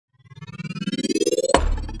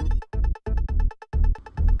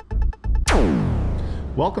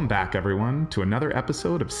Welcome back, everyone, to another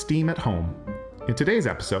episode of STEAM at Home. In today's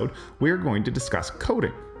episode, we are going to discuss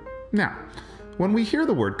coding. Now, when we hear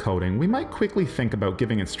the word coding, we might quickly think about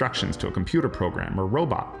giving instructions to a computer program or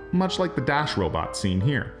robot, much like the Dash robot seen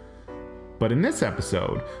here. But in this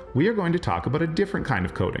episode, we are going to talk about a different kind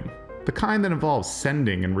of coding, the kind that involves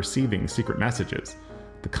sending and receiving secret messages,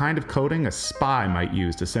 the kind of coding a spy might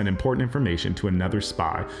use to send important information to another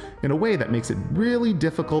spy in a way that makes it really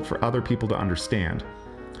difficult for other people to understand.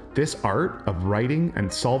 This art of writing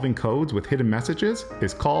and solving codes with hidden messages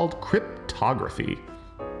is called cryptography.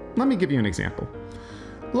 Let me give you an example.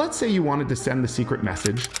 Let's say you wanted to send the secret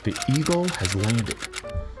message, "The eagle has landed."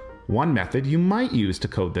 One method you might use to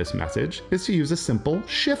code this message is to use a simple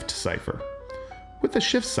shift cipher. With the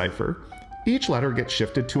shift cipher, each letter gets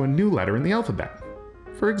shifted to a new letter in the alphabet.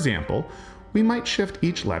 For example, we might shift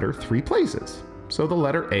each letter 3 places. So the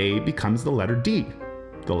letter A becomes the letter D,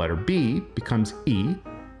 the letter B becomes E,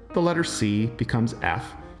 the letter C becomes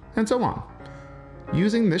F, and so on.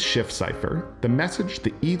 Using this shift cipher, the message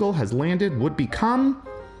 "the eagle has landed" would become...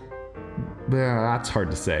 that's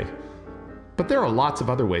hard to say. But there are lots of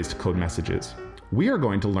other ways to code messages. We are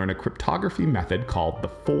going to learn a cryptography method called the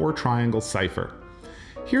 4-triangle cipher.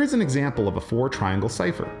 Here's an example of a 4-triangle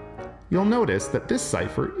cipher. You'll notice that this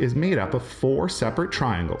cipher is made up of 4 separate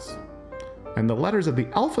triangles, and the letters of the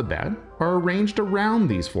alphabet are arranged around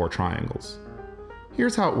these 4 triangles.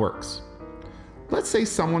 Here's how it works. Let's say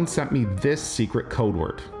someone sent me this secret code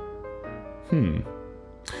word. To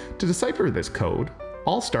decipher this code,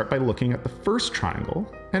 I'll start by looking at the first triangle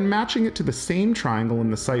and matching it to the same triangle in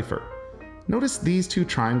the cipher. Notice these 2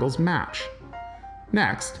 triangles match.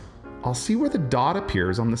 Next, I'll see where the dot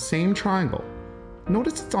appears on the same triangle.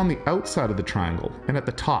 Notice it's on the outside of the triangle and at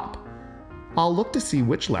the top. I'll look to see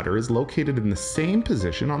which letter is located in the same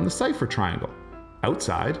position on the cipher triangle,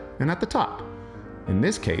 outside and at the top. In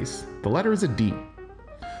this case, the letter is a D.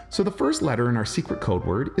 So the first letter in our secret code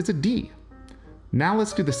word is a D. Now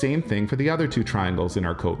let's do the same thing for the other 2 triangles in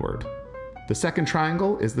our code word. The second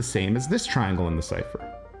triangle is the same as this triangle in the cipher.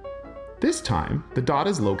 This time, the dot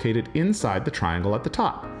is located inside the triangle at the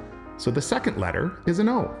top, so the second letter is an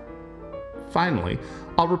O. Finally,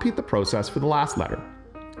 I'll repeat the process for the last letter.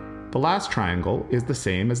 The last triangle is the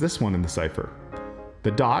same as this one in the cipher.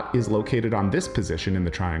 The dot is located on this position in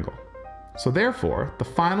the triangle. So therefore, the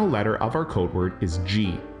final letter of our code word is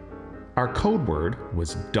G. Our code word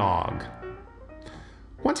was dog.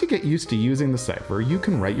 Once you get used to using the cipher, you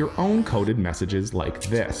can write your own coded messages like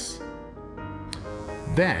this.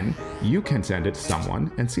 Then, you can send it to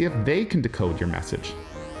someone and see if they can decode your message.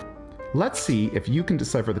 Let's see if you can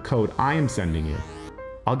decipher the code I am sending you.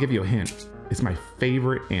 I'll give you a hint. It's my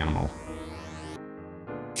favorite animal.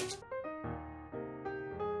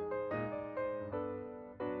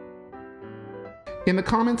 In the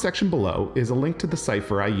comment section below is a link to the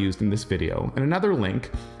cipher I used in this video and another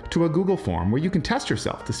link to a Google form where you can test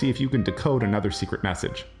yourself to see if you can decode another secret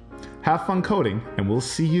message. Have fun coding, and we'll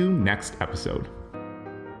see you next episode.